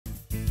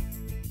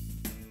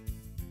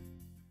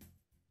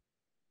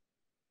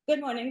Good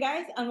morning,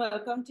 guys, and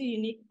welcome to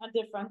Unique and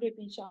Different with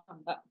me,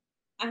 Shamla.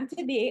 And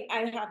today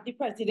I have the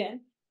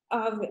president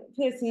of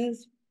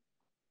persons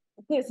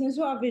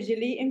who are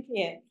visually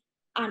impaired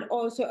and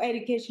also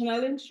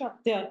educational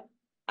instructor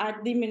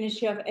at the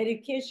Ministry of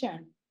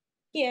Education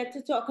here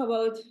to talk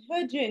about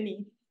her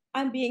journey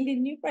and being the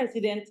new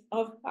president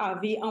of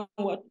PAVI and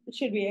what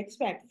should we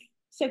expect.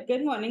 So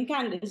good morning,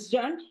 Candice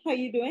John. How are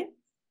you doing?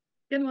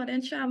 Good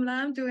morning,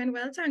 Shamla. I'm doing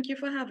well. Thank you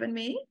for having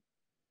me.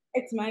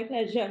 It's my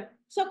pleasure.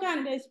 So,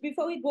 Candice,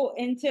 before we go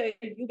into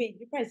you being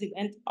the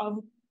president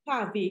of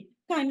PAVI,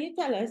 can you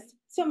tell us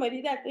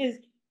somebody that is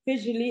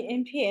visually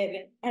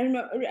impaired? I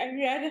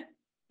read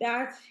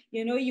that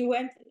you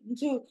went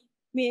into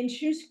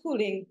mainstream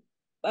schooling,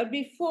 but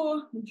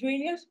before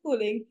during your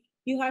schooling,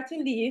 you had to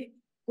leave,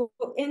 go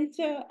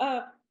into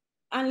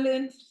and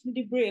learn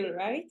the braille,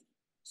 right?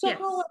 So, Yes.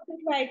 how was it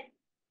like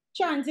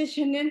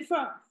transitioning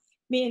from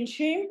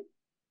mainstream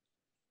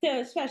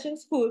to special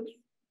school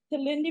to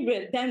learn the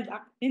braille, then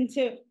back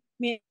into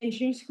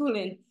mainstream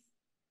schooling?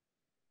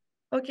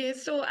 Okay,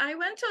 so I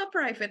went to a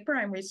private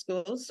primary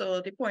school, so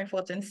the Point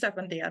Fortin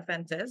Seventh-day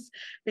Adventist,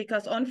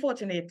 because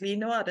unfortunately,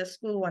 no other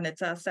school wanted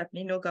to accept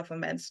me, no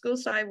government school,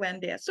 so I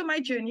went there. So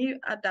my journey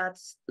at that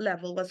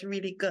level was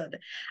really good.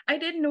 I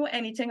didn't know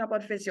anything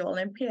about visual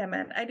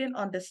impairment. I didn't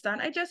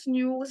understand. I just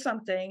knew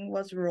something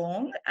was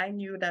wrong. I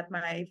knew that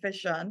my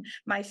vision,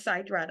 my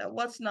sight rather,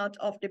 was not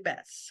of the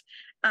best.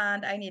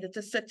 And I needed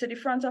to sit to the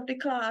front of the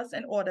class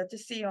in order to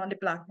see on the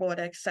blackboard,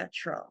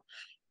 etc.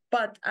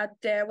 But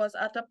there was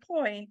at a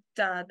point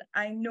that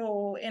I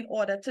know in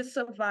order to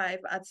survive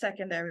at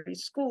secondary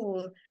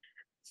school,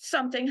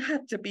 something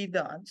had to be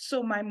done.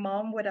 So my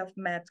mom would have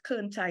met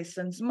Kern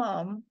Tyson's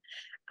mom,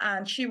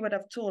 and she would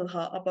have told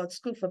her about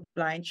School for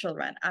Blind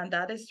Children. And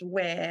that is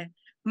where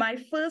my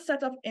first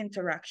set of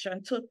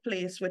interaction took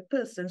place with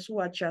persons who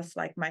are just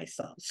like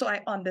myself. So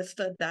I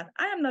understood that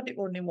I am not the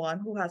only one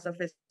who has a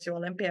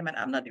visual impairment.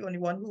 I'm not the only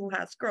one who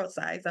has cross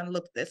eyes and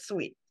look this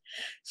way.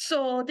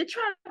 So the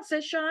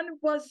transition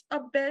was a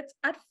bit,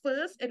 at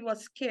first, it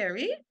was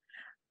scary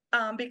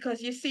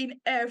because you've seen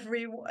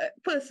every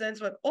persons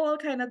with all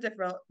kind of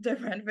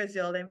different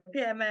visual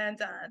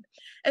impairment, and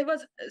it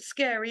was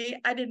scary.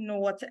 I didn't know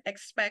what to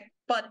expect,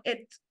 but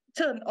it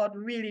turned out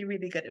really,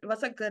 really good. It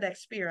was a good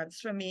experience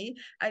for me.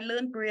 I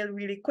learned Braille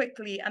really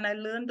quickly, and I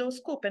learned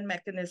those coping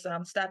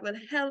mechanisms that will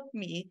help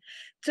me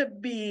to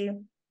be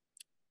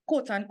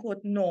quote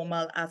unquote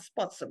normal as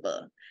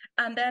possible.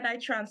 And then I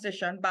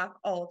transitioned back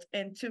out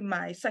into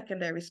my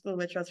secondary school,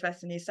 which was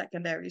Destiny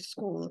Secondary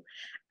School.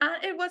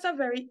 And it was a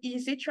very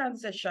easy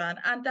transition.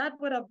 And that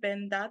would have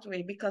been that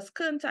way because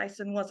Kern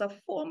Tyson was a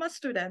former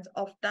student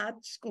of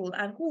that school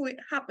and who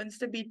happens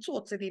to be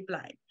totally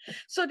blind.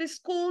 So the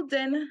school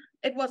then,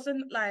 it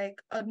wasn't like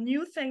a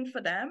new thing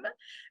for them.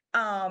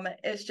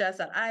 It's just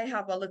that I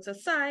have a little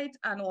sight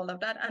and all of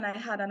that. And I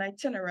had an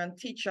itinerant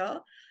teacher,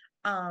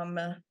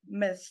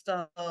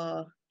 Mr.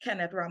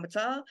 Kenneth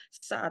Ramata.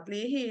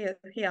 Sadly,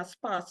 he has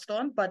passed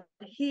on, but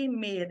he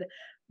made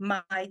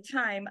my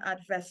time at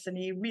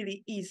Destiny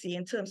really easy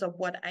in terms of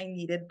what I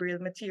needed, Braille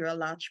material,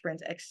 large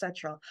print,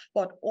 etc.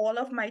 But all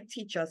of my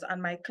teachers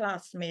and my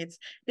classmates,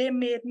 they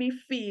made me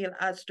feel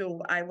as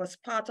though I was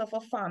part of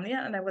a family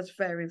and I was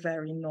very,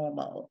 very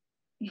normal.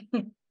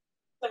 And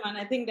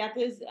I think that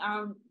is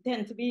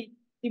tend to be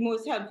the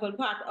most helpful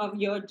part of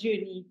your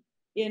journey,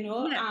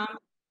 Yeah.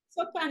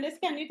 So Candice,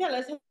 can you tell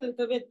us a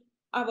little bit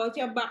about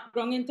your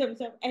background in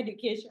terms of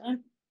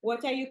education?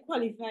 What are you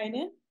qualified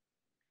in?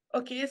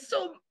 Okay,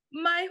 so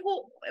my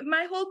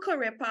whole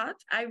career path,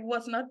 I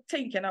was not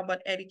thinking about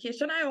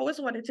education. I always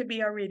wanted to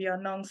be a radio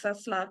announcer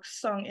 /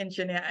 song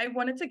engineer. I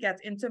wanted to get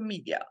into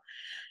media.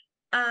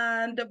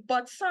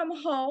 But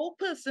somehow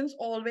persons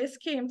always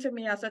came to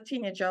me as a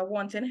teenager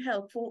wanting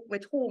help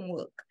with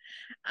homework.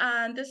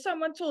 And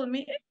someone told me,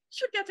 you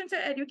should get into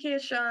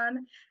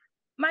education.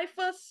 My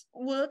first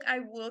work,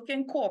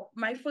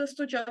 my first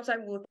two jobs, I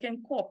worked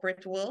in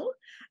corporate world.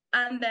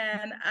 And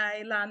then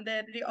I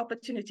landed the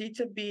opportunity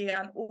to be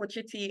an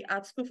OGT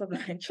at School for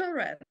Blind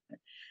Children.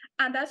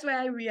 And that's where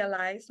I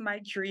realized my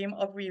dream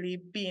of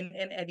really being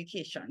in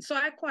education. So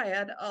I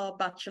acquired a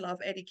Bachelor of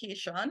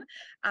Education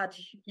at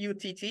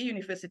UTT,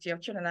 University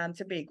of Trinidad and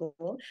Tobago.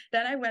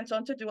 Then I went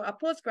on to do a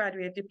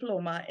postgraduate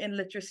diploma in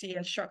literacy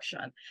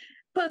instruction.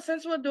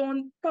 Persons who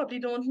probably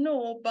don't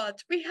know,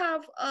 but we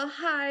have a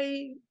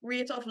high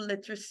rate of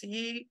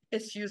literacy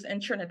issues in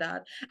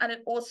Trinidad, and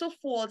it also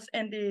falls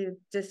in the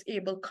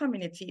disabled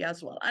community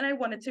as well. And I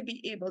wanted to be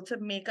able to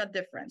make a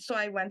difference. So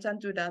I went and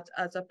do that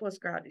as a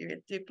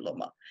postgraduate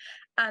diploma.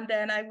 And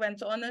then I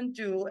went on and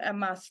do a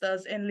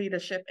master's in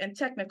leadership in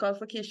technical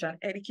vocation,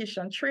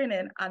 education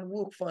training, and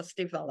workforce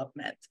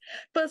development.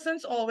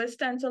 Persons always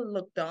tend to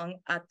look down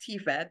at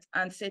TVET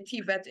and say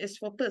TVET is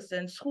for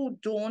persons who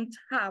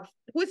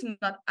is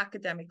not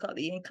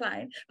academically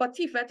inclined. But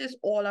TVET is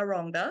all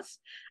around us.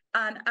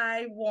 And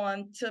I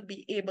want to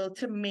be able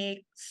to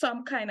make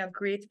some kind of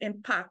great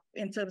impact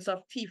in terms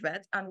of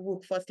TVET and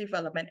workforce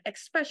development,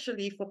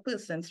 especially for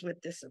persons with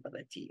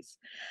disabilities.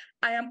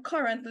 I am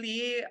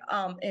currently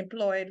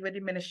employed with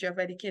the Ministry of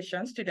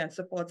Education Student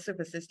Support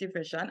Services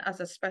Division as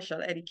a special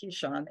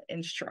education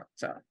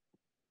instructor,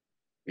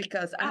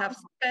 because I've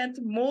spent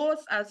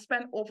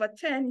over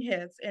 10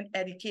 years in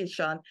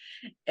education,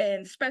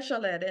 in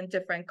special ed in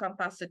different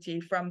capacity,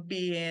 from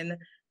being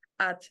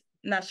at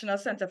National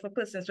Center for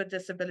Persons with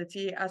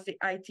Disability as the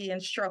IT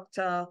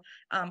instructor,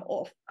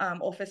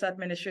 office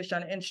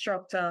administration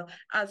instructor,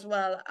 as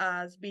well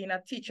as being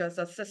a teacher's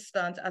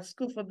assistant at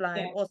School for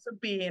Blind, also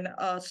being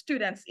a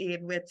student's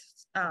aide with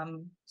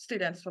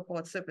Student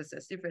Support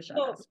Services Division.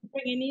 So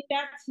bringing in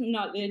that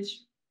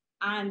knowledge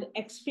and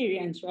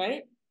experience,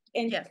 right?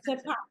 And yes.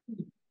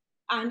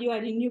 And you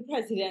are the new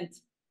president.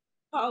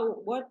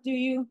 What do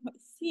you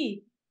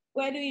see?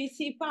 Where do you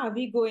see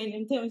PAVI going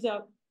in terms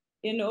of,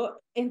 you know,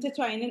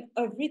 intertwining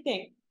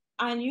everything,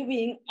 and you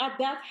being at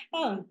that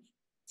helm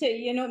to,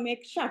 you know,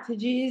 make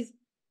strategies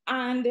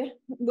and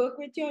work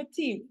with your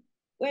team?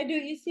 Where do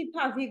you see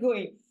PAVI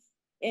going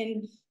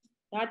in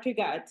that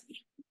regard?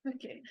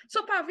 Okay,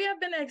 so PAVI have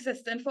been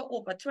existing for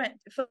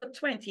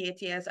 28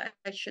 years,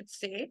 I should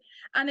say,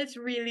 and it's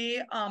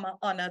really an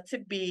honor to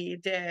be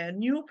the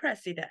new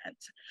president.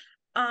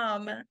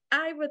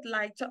 I would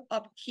like to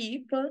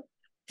upkeep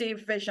the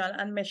vision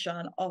and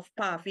mission of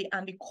PAVI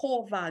and the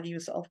core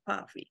values of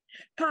PAVI.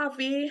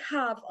 PAVI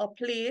have a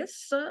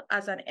place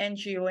as an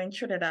NGO in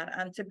Trinidad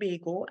and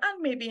Tobago,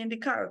 and maybe in the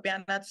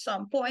Caribbean at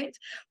some point,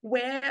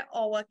 where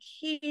our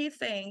key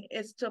thing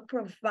is to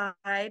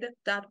provide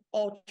that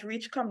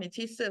outreach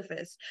community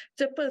service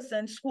to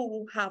persons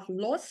who have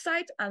lost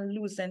sight and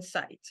losing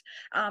sight.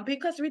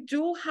 Because we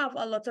do have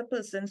a lot of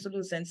persons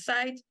losing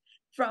sight,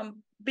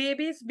 from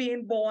babies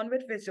being born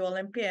with visual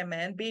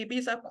impairment,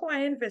 babies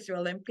acquiring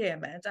visual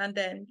impairment, and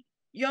then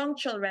young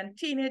children,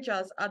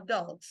 teenagers,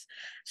 adults.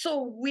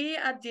 So we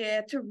are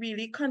there to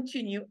really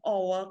continue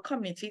our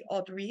community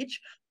outreach,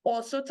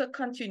 also to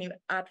continue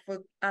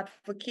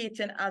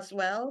advocating as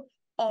well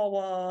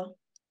our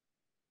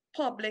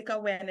public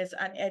awareness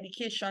and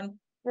education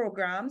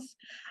programs.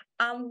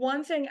 And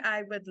one thing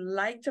I would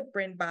like to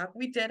bring back,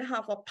 we did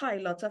have a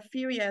pilot a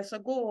few years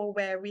ago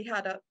where we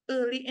had an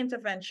early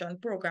intervention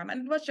program,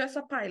 and it was just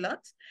a pilot.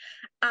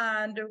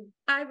 And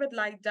I would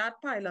like that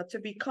pilot to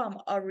become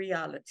a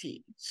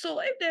reality.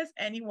 So if there's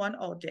anyone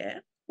out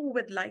there who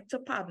would like to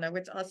partner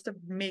with us to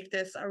make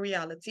this a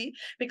reality,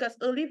 because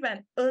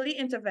early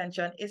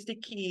intervention is the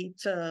key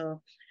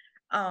to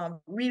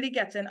really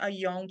getting a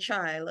young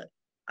child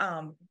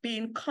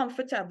being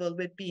comfortable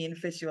with being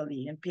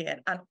visually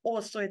impaired. And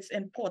also it's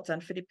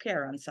important for the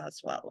parents as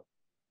well.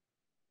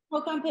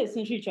 How can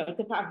persons reach out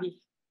to PAVI?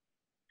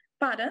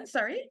 Pardon,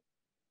 sorry?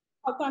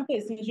 How can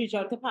persons reach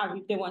out to PAVI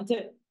if they want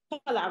to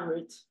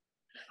collaborate?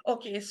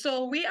 Okay,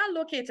 so we are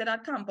located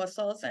at Campus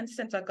House in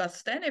St.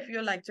 Augustine. If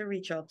you'd like to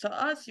reach out to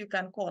us, you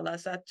can call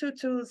us at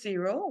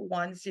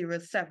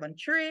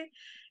 220-1073.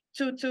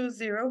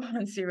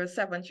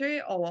 220-1073,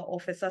 our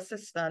office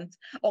assistant,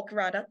 or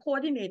rather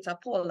coordinator,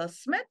 Paula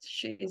Smith.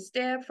 She is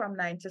there from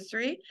 9 to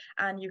 3,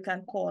 and you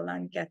can call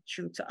and get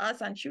through to us,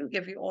 and she'll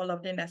give you all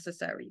of the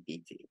necessary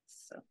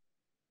details.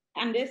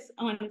 Candice,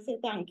 I want to say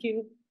thank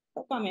you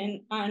for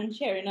coming and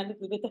sharing a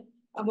little bit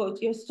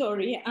about your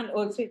story and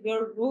also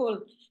your role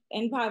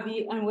in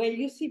PAVI and where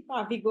you see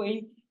PAVI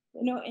going,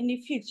 you know, in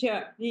the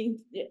future, being,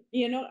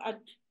 you know,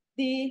 at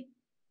the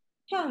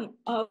helm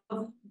of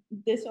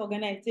this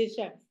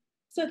organization.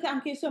 So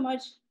thank you so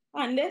much,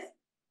 Candice.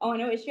 I want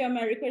to wish you a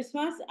Merry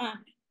Christmas and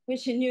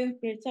wishing you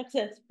great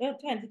success for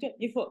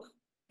 2024.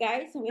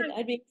 Guys, with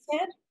that being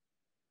said,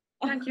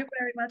 thank you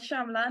very much,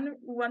 Shamla. And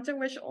we want to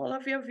wish all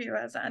of your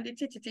viewers and the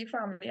TTT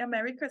family a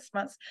Merry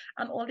Christmas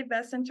and all the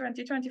best in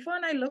 2024.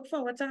 And I look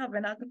forward to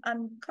having a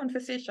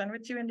conversation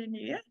with you in the new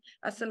year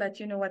as to let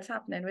you know what's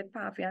happening with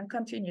PAVI and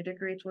continue the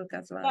great work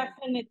as well.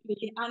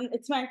 Definitely. And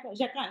it's my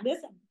pleasure,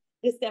 Candice.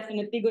 It's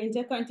definitely going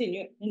to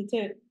continue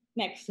into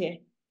next year.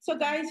 So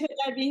guys, with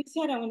that being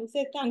said, I want to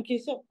say thank you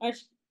so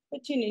much for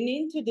tuning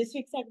in to this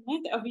week's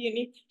segment of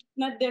Unique,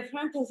 Not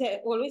Different, as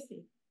I always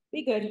say.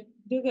 Be good,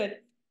 do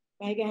good.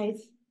 Bye,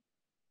 guys.